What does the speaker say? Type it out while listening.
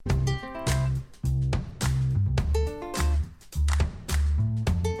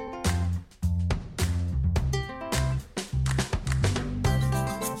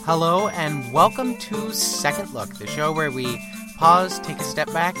Hello and welcome to Second Look, the show where we pause, take a step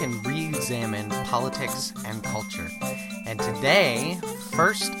back, and re-examine politics and culture. And today,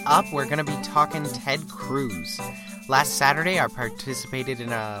 first up, we're going to be talking Ted Cruz. Last Saturday, I participated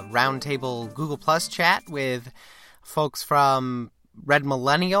in a roundtable Google Plus chat with folks from Red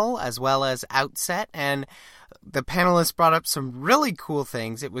Millennial as well as Outset, and the panelists brought up some really cool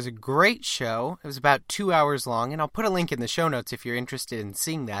things. It was a great show. It was about 2 hours long, and I'll put a link in the show notes if you're interested in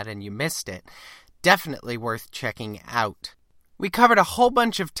seeing that and you missed it. Definitely worth checking out. We covered a whole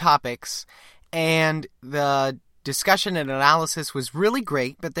bunch of topics, and the discussion and analysis was really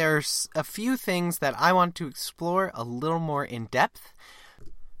great, but there's a few things that I want to explore a little more in depth.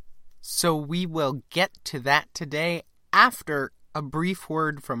 So we will get to that today after a brief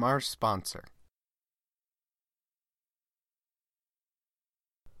word from our sponsor.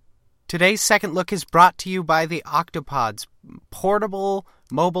 Today's Second Look is brought to you by the Octopods, portable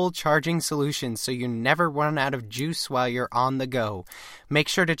mobile charging solutions so you never run out of juice while you're on the go. Make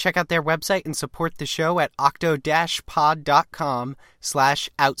sure to check out their website and support the show at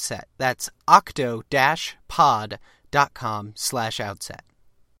octo-pod.com/outset. That's octo-pod.com/outset.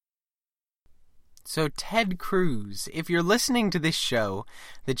 So Ted Cruz, if you're listening to this show,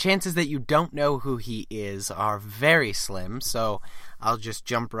 the chances that you don't know who he is are very slim, so I'll just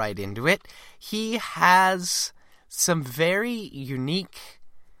jump right into it. He has some very unique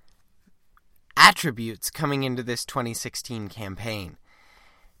attributes coming into this 2016 campaign.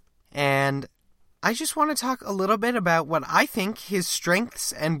 And I just want to talk a little bit about what I think his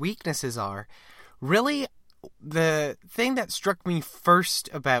strengths and weaknesses are. Really, the thing that struck me first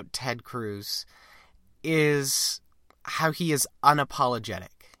about Ted Cruz is how he is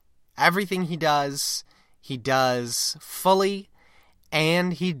unapologetic. Everything he does fully,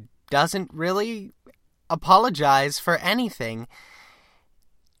 and he doesn't really apologize for anything.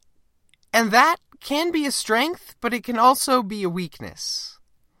 And that can be a strength, but it can also be a weakness.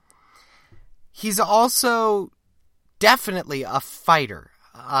 He's also definitely a fighter.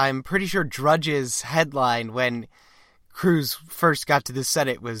 I'm pretty sure Drudge's headline when Cruz first got to the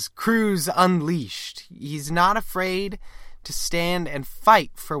Senate was Cruz Unleashed. He's not afraid to stand and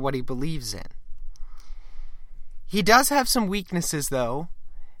fight for what he believes in. He does have some weaknesses, though,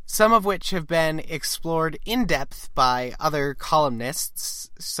 some of which have been explored in depth by other columnists,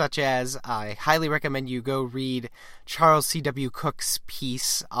 such as I highly recommend you go read Charles C.W. Cook's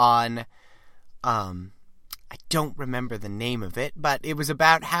piece on I don't remember the name of it, but it was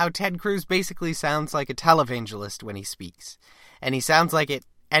about how Ted Cruz basically sounds like a televangelist when he speaks. And he sounds like it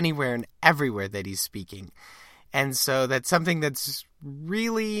anywhere and everywhere that he's speaking. And so that's something that's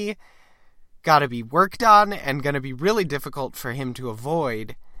really got to be worked on and going to be really difficult for him to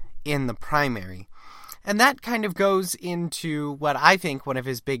avoid in the primary. And that kind of goes into what I think one of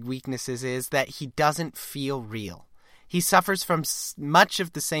his big weaknesses is, that he doesn't feel real. He suffers from much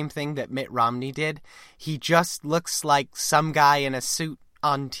of the same thing that Mitt Romney did. He just looks like some guy in a suit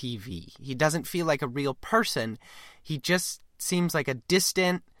on TV. He doesn't feel like a real person. He just seems like a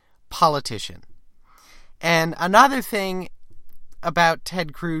distant politician. And another thing about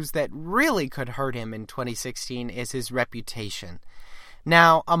Ted Cruz that really could hurt him in 2016 is his reputation.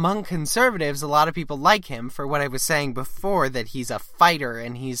 Now, among conservatives, a lot of people like him for what I was saying before, that he's a fighter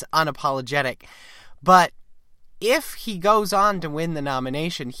and he's unapologetic. But if he goes on to win the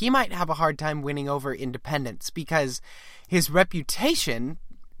nomination, he might have a hard time winning over independents because his reputation,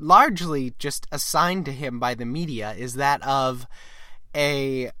 largely just assigned to him by the media, is that of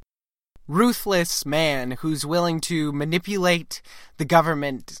a ruthless man who's willing to manipulate the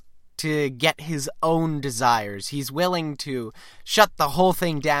government to get his own desires. He's willing to shut the whole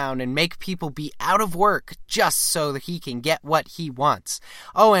thing down and make people be out of work just so that he can get what he wants.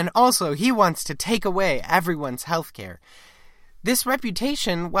 Oh, and also he wants to take away everyone's health care. This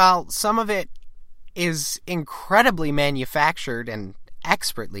reputation, while some of it is incredibly manufactured and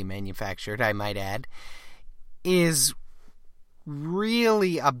expertly manufactured, I might add, is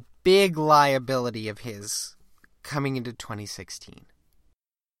really a big liability of his coming into 2016.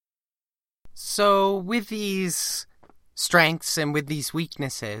 So, with these strengths and with these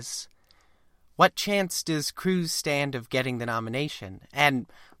weaknesses, what chance does Cruz stand of getting the nomination? And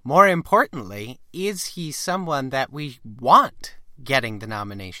more importantly, is he someone that we want getting the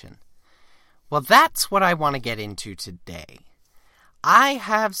nomination? Well, that's what I want to get into today. I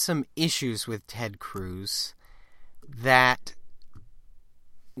have some issues with Ted Cruz that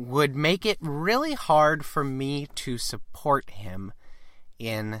would make it really hard for me to support him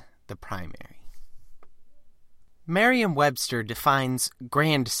in the primary. Merriam-Webster defines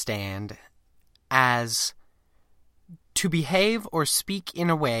grandstand as to behave or speak in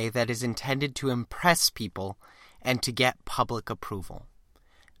a way that is intended to impress people and to get public approval.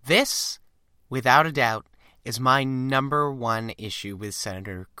 This, without a doubt, is my number one issue with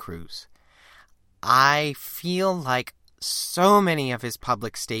Senator Cruz. I feel like so many of his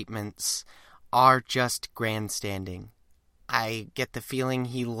public statements are just grandstanding. I get the feeling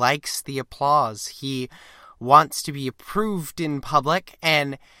he likes the applause. He wants to be approved in public,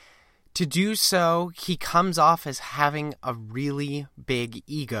 and to do so, he comes off as having a really big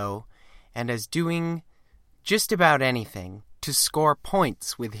ego and as doing just about anything to score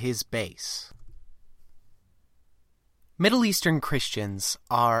points with his base. Middle Eastern Christians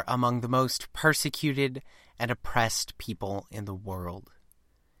are among the most persecuted and oppressed people in the world.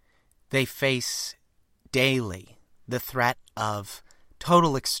 They face daily the threat of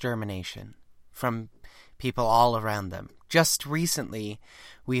total extermination from people all around them. Just recently,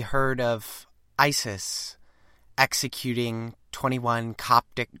 we heard of ISIS executing 21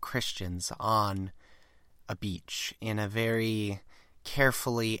 Coptic Christians on a beach in a very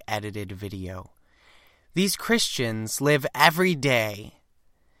carefully edited video. These Christians live every day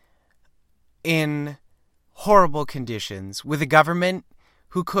in horrible conditions with a government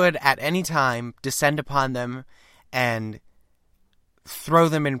who could at any time descend upon them and throw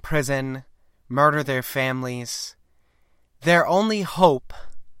them in prison, murder their families. Their only hope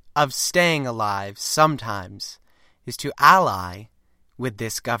of staying alive sometimes is to ally with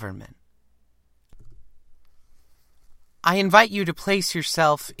this government. I invite you to place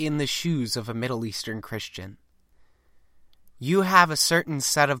yourself in the shoes of a Middle Eastern Christian. You have a certain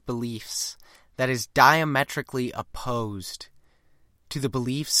set of beliefs that is diametrically opposed to the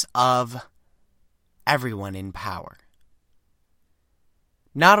beliefs of everyone in power.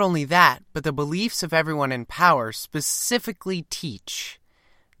 Not only that, but the beliefs of everyone in power specifically teach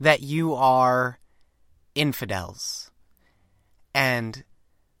that you are infidels. And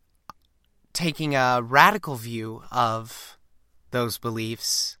taking a radical view of those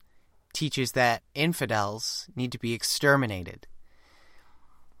beliefs teaches that infidels need to be exterminated.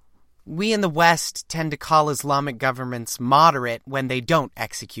 We in the West tend to call Islamic governments moderate when they don't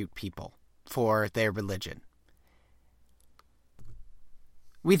execute people for their religion.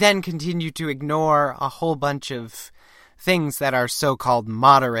 We then continue to ignore a whole bunch of things that our so-called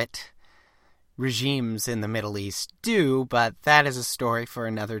moderate regimes in the Middle East do, but that is a story for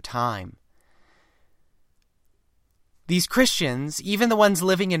another time. These Christians, even the ones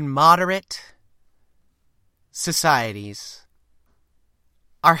living in moderate societies,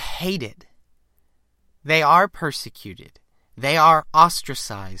 are hated. They are persecuted. They are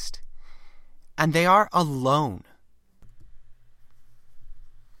ostracized. And they are alone.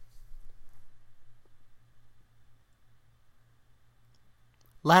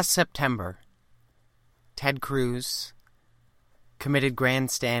 Last September, Ted Cruz committed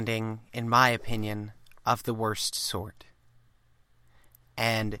grandstanding, in my opinion, of the worst sort.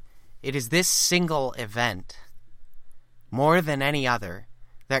 And it is this single event, more than any other,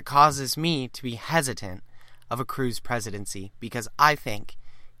 that causes me to be hesitant of a Cruz presidency, because I think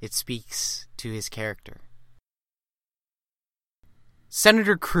it speaks to his character.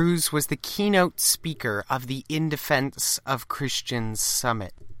 Senator Cruz was the keynote speaker of the In Defense of Christians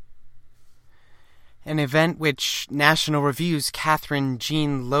Summit, an event which National Review's Catherine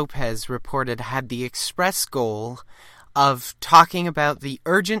Jean Lopez reported had the express goal of talking about the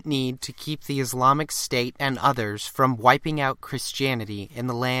urgent need to keep the Islamic State and others from wiping out Christianity in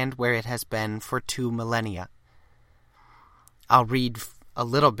the land where it has been for 2 millennia. I'll read a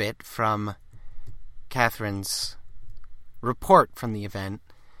little bit from Catherine's report from the event.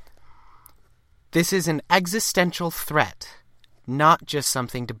 This is an existential threat, not just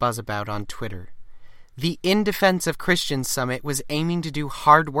something to buzz about on Twitter. The In Defense of Christians Summit was aiming to do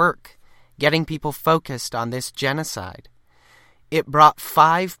hard work, getting people focused on this genocide. It brought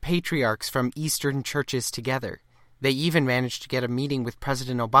 5 patriarchs from Eastern churches together. They even managed to get a meeting with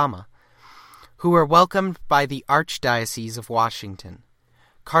President Obama, who were welcomed by the Archdiocese of Washington.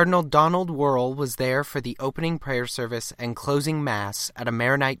 Cardinal Donald Wuerl was there for the opening prayer service and closing Mass at a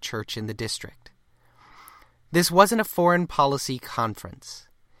Maronite church in the district. This wasn't a foreign policy conference.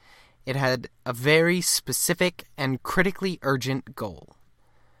 It had a very specific and critically urgent goal.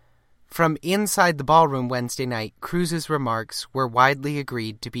 From inside the ballroom Wednesday night, Cruz's remarks were widely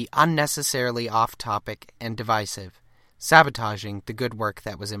agreed to be unnecessarily off-topic and divisive, sabotaging the good work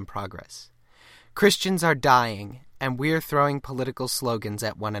that was in progress. Christians are dying, and we're throwing political slogans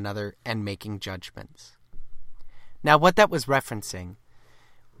at one another and making judgments. Now, what that was referencing,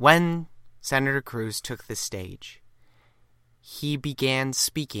 when Senator Cruz took the stage, he began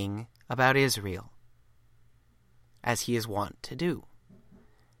speaking about Israel. as he is wont to do.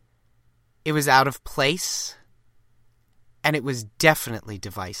 It was out of place, and it was definitely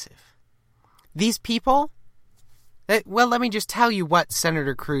divisive. These people, well, let me just tell you what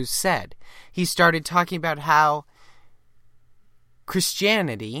Senator Cruz said. He started talking about how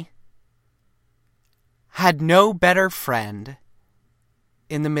Christianity had no better friend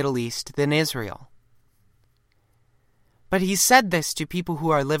in the Middle East than Israel. But he said this to people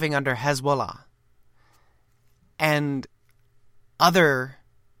who are living under Hezbollah and other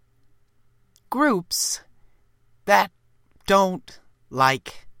groups that don't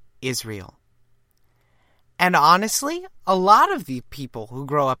like Israel. And honestly, a lot of the people who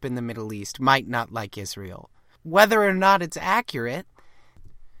grow up in the Middle East might not like Israel. Whether or not it's accurate,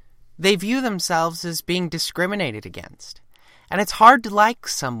 they view themselves as being discriminated against. And it's hard to like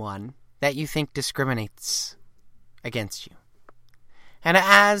someone that you think discriminates against you. And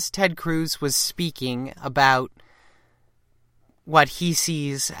as Ted Cruz was speaking about what he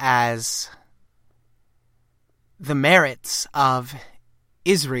sees as the merits of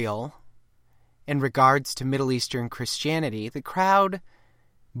Israel in regards to Middle Eastern Christianity, the crowd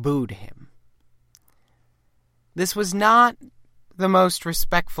booed him. This was not the most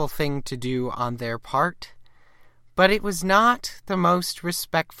respectful thing to do on their part, but it was not the most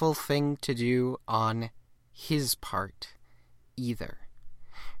respectful thing to do on his part either.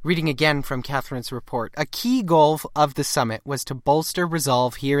 Reading again from Catherine's report, a key goal of the summit was to bolster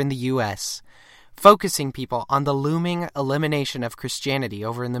resolve here in the U.S., focusing people on the looming elimination of Christianity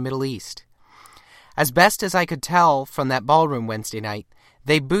over in the Middle East. As best as I could tell from that ballroom Wednesday night,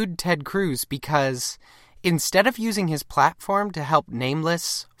 they booed Ted Cruz because instead of using his platform to help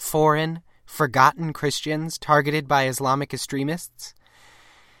nameless, foreign, forgotten Christians targeted by Islamic extremists,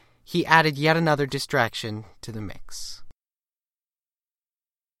 he added yet another distraction to the mix.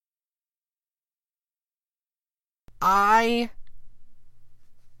 I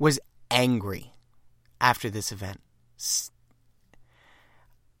was angry after this event.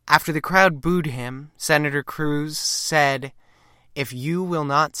 After the crowd booed him, Senator Cruz said, "If you will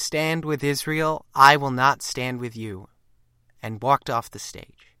not stand with Israel, I will not stand with you," and walked off the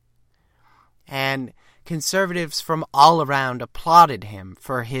stage. And conservatives from all around applauded him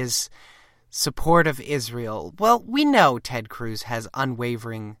for his support of Israel. Well, we know Ted Cruz has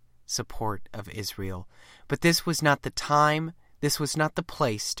unwavering support of Israel, but this was not the time, this was not the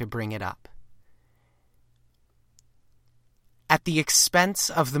place to bring it up. At the expense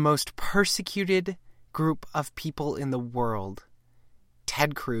of the most persecuted group of people in the world,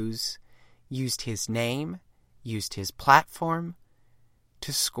 Ted Cruz used his name, used his platform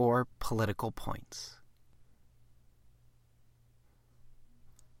to score political points.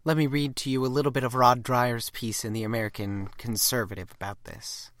 Let me read to you a little bit of Rod Dreyer's piece in the American Conservative about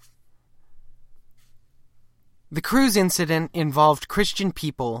this. The Cruz incident involved Christian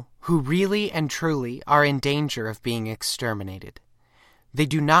people who really and truly are in danger of being exterminated. They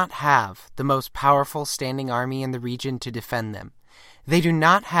do not have the most powerful standing army in the region to defend them. They do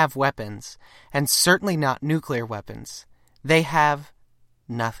not have weapons, and certainly not nuclear weapons. They have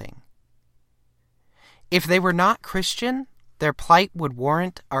nothing. If they were not Christian, their plight would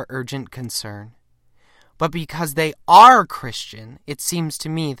warrant our urgent concern. But because they are Christian, it seems to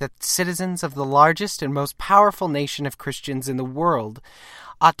me that citizens of the largest and most powerful nation of Christians in the world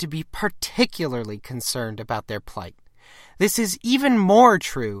ought to be particularly concerned about their plight. This is even more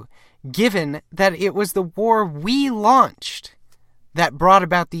true, given that it was the war we launched that brought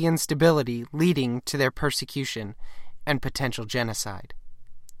about the instability leading to their persecution and potential genocide.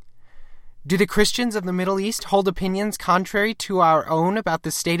 Do the Christians of the Middle East hold opinions contrary to our own about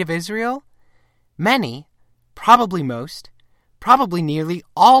the state of Israel? Many, probably most, probably nearly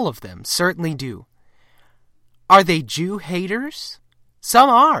all of them certainly do. Are they Jew haters?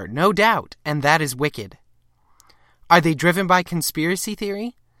 Some are, no doubt, and that is wicked. Are they driven by conspiracy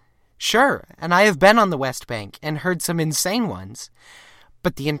theory? Sure, and I have been on the West Bank and heard some insane ones.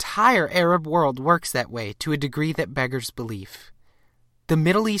 But the entire Arab world works that way to a degree that beggars belief. The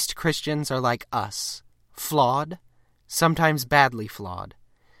Middle East Christians are like us, flawed, sometimes badly flawed.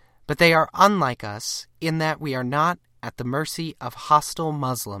 But they are unlike us in that we are not at the mercy of hostile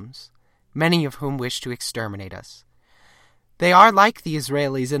Muslims, many of whom wish to exterminate us. They are like the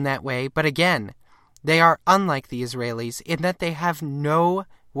Israelis in that way, but again, they are unlike the Israelis in that they have no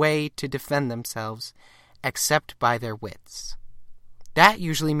way to defend themselves except by their wits. That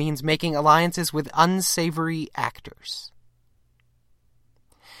usually means making alliances with unsavory actors.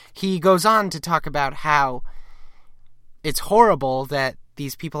 He goes on to talk about how it's horrible that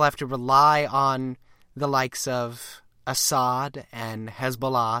these people have to rely on the likes of Assad and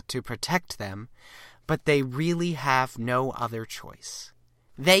Hezbollah to protect them, but they really have no other choice.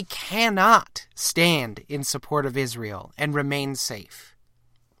 They cannot stand in support of Israel and remain safe.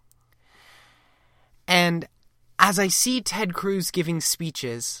 And as I see Ted Cruz giving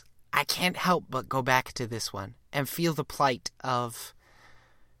speeches, I can't help but go back to this one and feel the plight of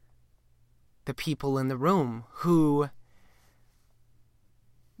the people in the room who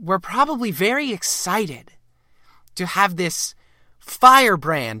were probably very excited to have this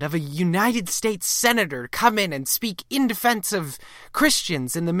firebrand of a United States senator come in and speak in defense of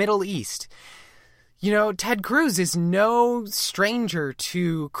Christians in the Middle East. You know, Ted Cruz is no stranger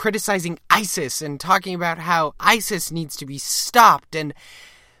to criticizing ISIS and talking about how ISIS needs to be stopped. And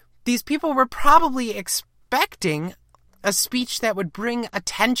these people were probably expecting a speech that would bring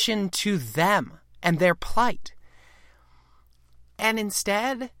attention to them and their plight. And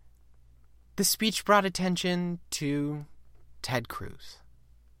instead, the speech brought attention to Ted Cruz.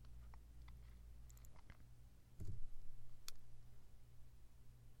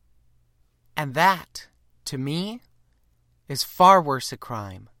 And that, to me, is far worse a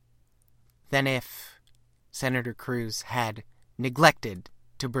crime than if Senator Cruz had neglected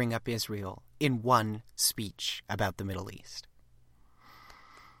to bring up Israel in one speech about the Middle East.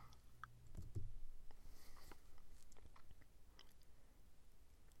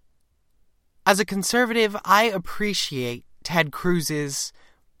 As a conservative, I appreciate Ted Cruz's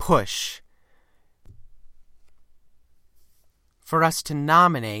push for us to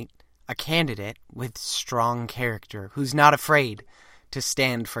nominate a candidate with strong character who's not afraid to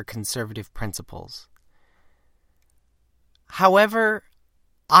stand for conservative principles. However,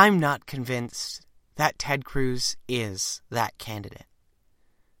 I'm not convinced that Ted Cruz is that candidate.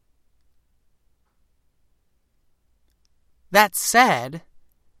 That said,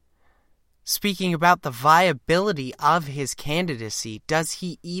 speaking about the viability of his candidacy, does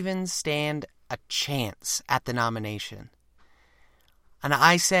he even stand a chance at the nomination? And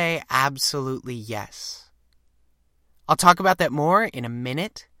I say absolutely yes. I'll talk about that more in a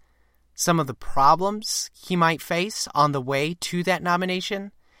minute. Some of the problems he might face on the way to that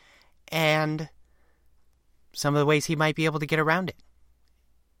nomination, and some of the ways he might be able to get around it.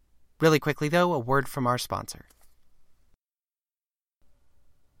 Really quickly, though, a word from our sponsor.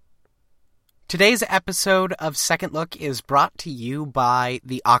 Today's episode of Second Look is brought to you by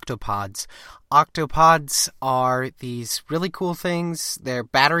the Octopods. Octopods are these really cool things. They're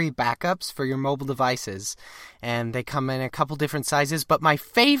battery backups for your mobile devices, and they come in a couple different sizes. But my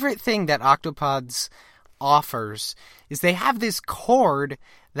favorite thing that Octopods offers is they have this cord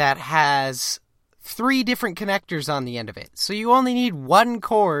that has 3 different connectors on the end of it. So you only need one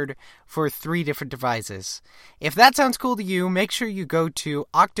cord for 3 different devices. If that sounds cool to you, make sure you go to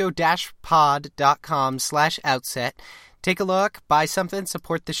octo-pod.com/outset. Take a look, buy something,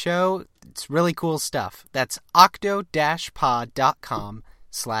 support the show. It's really cool stuff. That's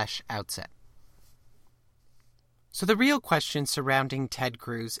octo-pod.com/outset. So the real question surrounding Ted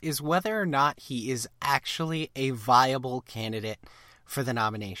Cruz is whether or not he is actually a viable candidate for the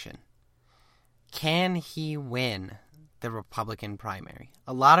nomination. Can he win the Republican primary?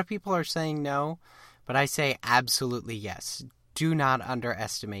 A lot of people are saying no, but I say absolutely yes. Do not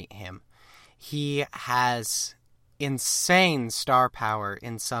underestimate him. He has insane star power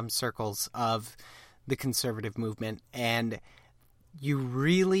in some circles of the conservative movement, and you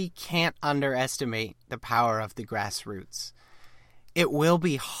really can't underestimate the power of the grassroots. It will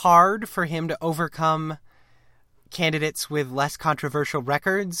be hard for him to overcome candidates with less controversial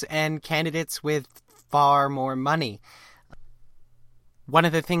records and candidates with far more money. One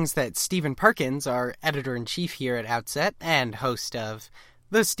of the things that Stephen Perkins, our editor-in-chief here at Outset and host of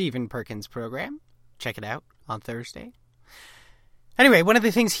the Stephen Perkins program, check it out on Thursday. Anyway, one of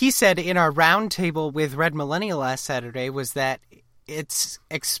the things he said in our roundtable with Red Millennial last Saturday was that it's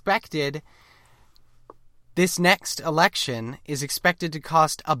expected this next election is expected to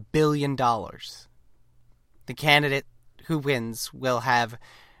cost $1 billion. The candidate who wins will have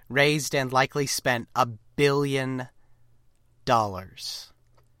raised and likely spent $1 billion.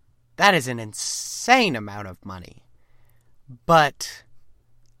 That is an insane amount of money. But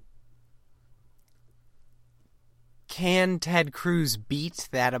can Ted Cruz beat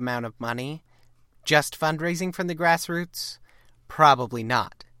that amount of money just fundraising from the grassroots? Probably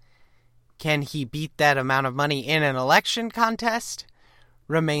not. Can he beat that amount of money in an election contest?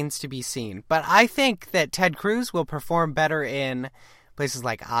 Remains to be seen. But I think that Ted Cruz will perform better in places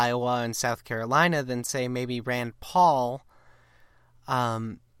like Iowa and South Carolina than, say, maybe Rand Paul.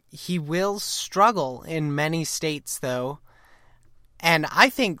 He will struggle in many states, though. And I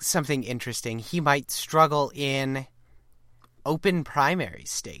think something interesting, he might struggle in open primary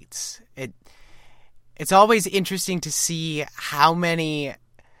states. It's always interesting to see how many,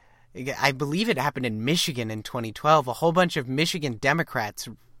 I believe it happened in Michigan in 2012, a whole bunch of Michigan Democrats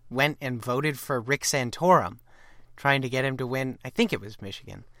went and voted for Rick Santorum, trying to get him to win, I think it was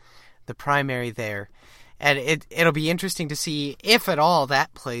Michigan, the primary there. And it'll be interesting to see if at all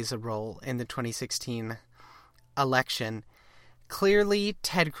that plays a role in the 2016 election. Clearly,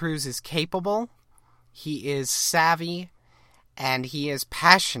 Ted Cruz is capable, he is savvy, and he is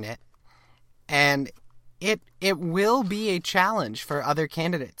passionate, and it will be a challenge for other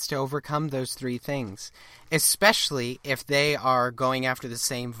candidates to overcome those three things, especially if they are going after the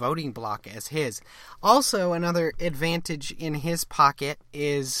same voting bloc as his. Also, another advantage in his pocket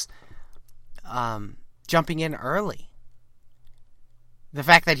is jumping in early. The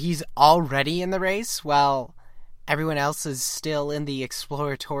fact that he's already in the race while everyone else is still in the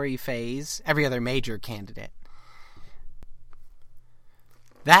exploratory phase, every other major candidate.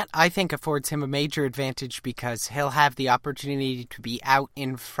 That, I think, affords him a major advantage because he'll have the opportunity to be out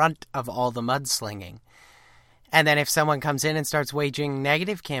in front of all the mudslinging. And then if someone comes in and starts waging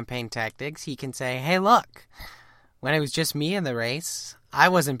negative campaign tactics, he can say, hey, look, when it was just me in the race, I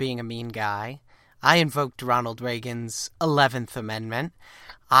wasn't being a mean guy. I invoked Ronald Reagan's 11th Amendment.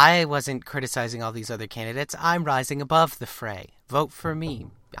 I wasn't criticizing all these other candidates. I'm rising above the fray. Vote for me.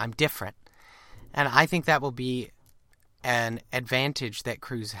 I'm different. And I think that will be an advantage that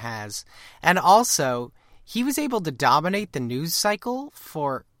Cruz has. And also, he was able to dominate the news cycle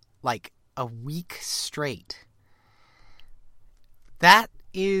for like a week straight. That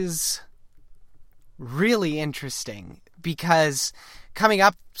is really interesting because coming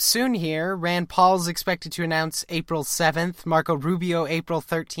up soon here, Rand Paul's expected to announce April 7th, Marco Rubio April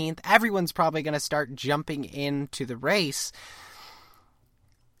 13th. Everyone's probably going to start jumping into the race.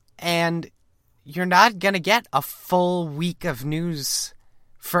 And you're not going to get a full week of news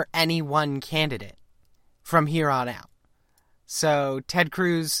for any one candidate from here on out. So Ted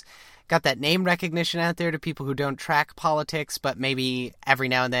Cruz got that name recognition out there to people who don't track politics, but maybe every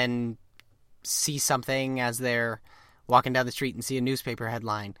now and then see something as they're walking down the street and see a newspaper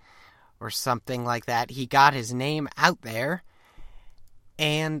headline or something like that. He got his name out there,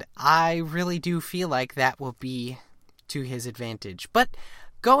 and I really do feel like that will be to his advantage. But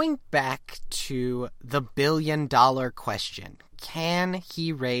going back to the billion-dollar question, can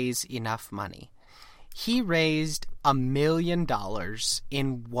he raise enough money? He raised $1 million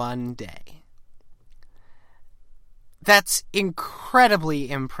in one day. That's incredibly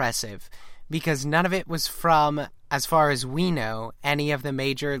impressive because none of it was from, as far as we know, any of the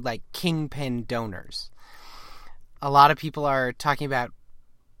major, kingpin donors. A lot of people are talking about,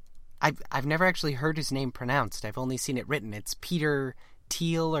 I've never actually heard his name pronounced. I've only seen it written. It's Peter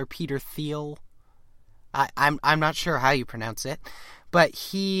Thiel or Peter Thiel. I'm not sure how you pronounce it, but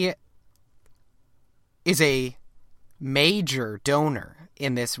he is a major donor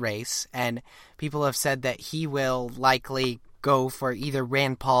in this race, and people have said that he will likely go for either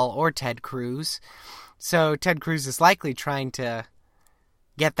Rand Paul or Ted Cruz. So Ted Cruz is likely trying to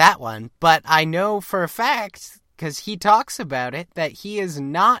get that one, but I know for a fact, because he talks about it, that he is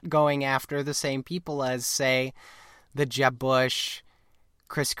not going after the same people as, say, the Jeb Bush,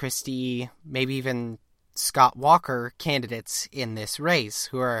 Chris Christie, maybe even Scott Walker candidates in this race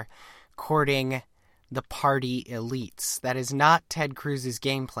who are courting the party elites. That is not Ted Cruz's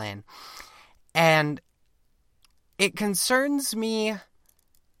game plan. And it concerns me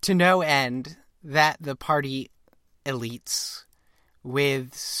to no end that the party elites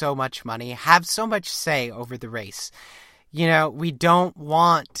with so much money have so much say over the race. You know, we don't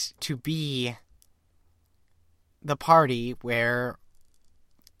want to be the party where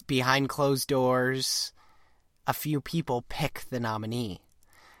behind closed doors, a few people pick the nominee.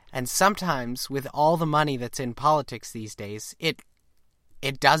 And sometimes, with all the money that's in politics these days, it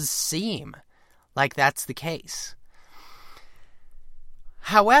does seem like that's the case.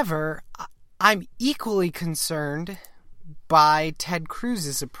 However, I'm equally concerned by Ted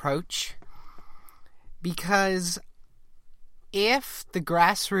Cruz's approach, because if the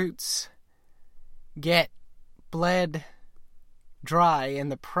grassroots get bled dry in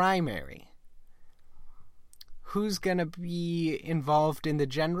the primary, who's going to be involved in the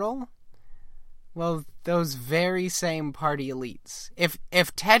general? Well, those very same party elites.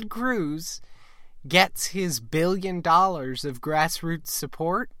 If Ted Cruz gets his $1 billion of grassroots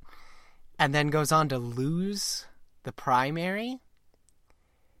support and then goes on to lose the primary,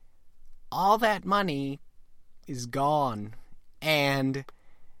 all that money is gone. And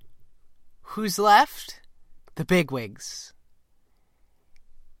who's left? The bigwigs.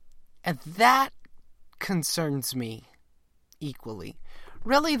 And that concerns me equally.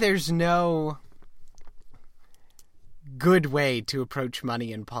 Really, there's no good way to approach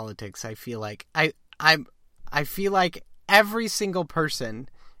money in politics. I feel like I feel like every single person,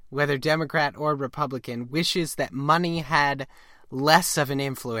 whether Democrat or Republican, wishes that money had less of an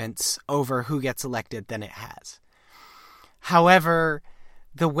influence over who gets elected than it has. However,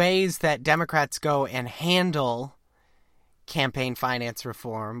 the ways that Democrats go and handle campaign finance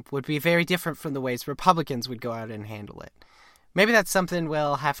reform would be very different from the ways Republicans would go out and handle it. Maybe that's something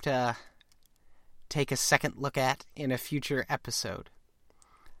we'll have to take a second look at in a future episode.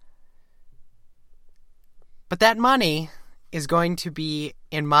 But that money is going to be,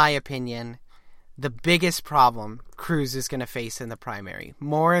 in my opinion, the biggest problem Cruz is going to face in the primary.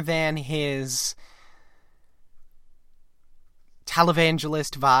 More than his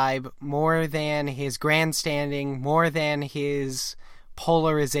televangelist vibe, more than his grandstanding, more than his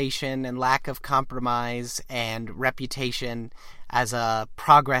polarization and lack of compromise and reputation as a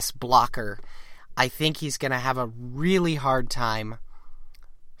progress blocker. I think he's going to have a really hard time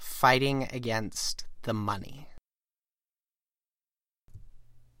fighting against the money.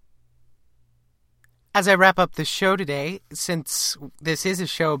 As I wrap up the show today, since this is a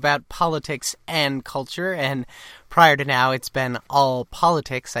show about politics and culture, and prior to now it's been all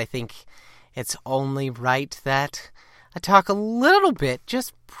politics, I think it's only right that I talk a little bit,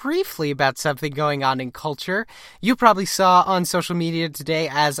 just briefly, about something going on in culture. You probably saw on social media today,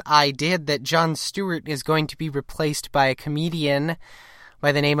 as I did, that Jon Stewart is going to be replaced by a comedian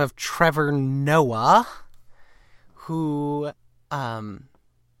by the name of Trevor Noah, who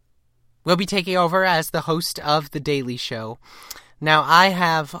will be taking over as the host of The Daily Show. Now, I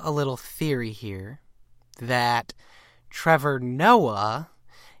have a little theory here that Trevor Noah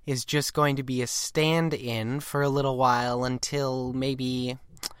is just going to be a stand-in for a little while until maybe,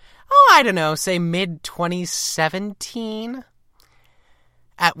 I don't know, say mid-2017,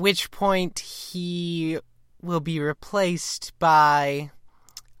 at which point he will be replaced by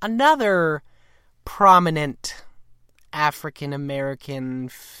another prominent African-American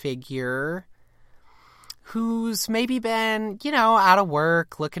figure who's maybe been, out of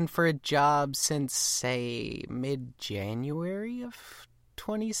work, looking for a job since, say, mid-January of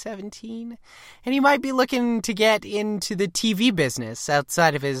 2017. And he might be looking to get into the TV business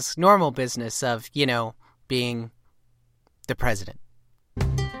outside of his normal business of, being the president.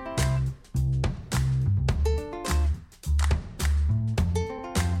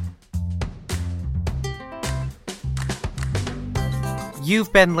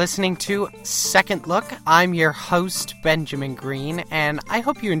 You've been listening to Second Look. I'm your host, Benjamin Green, and I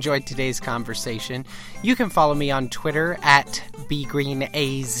hope you enjoyed today's conversation. You can follow me on Twitter at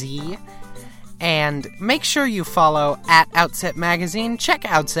bgreenaz, and make sure you follow at Outset Magazine. Check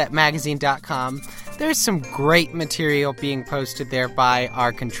outsetmagazine.com. There's some great material being posted there by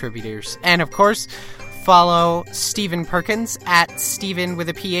our contributors. And of course, follow Stephen Perkins at Stephen with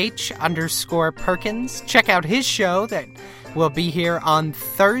a PH _Perkins. Check out his show that will be here on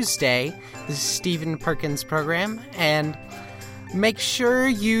Thursday, the Stephen Perkins program, and make sure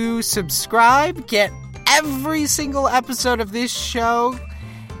you subscribe, get every single episode of this show,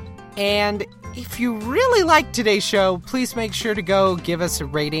 and if you really like today's show, please make sure to go give us a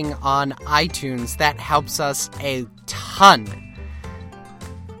rating on iTunes. That helps us a ton.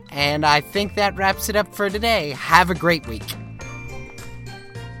 And I think that wraps it up for today. Have a great week.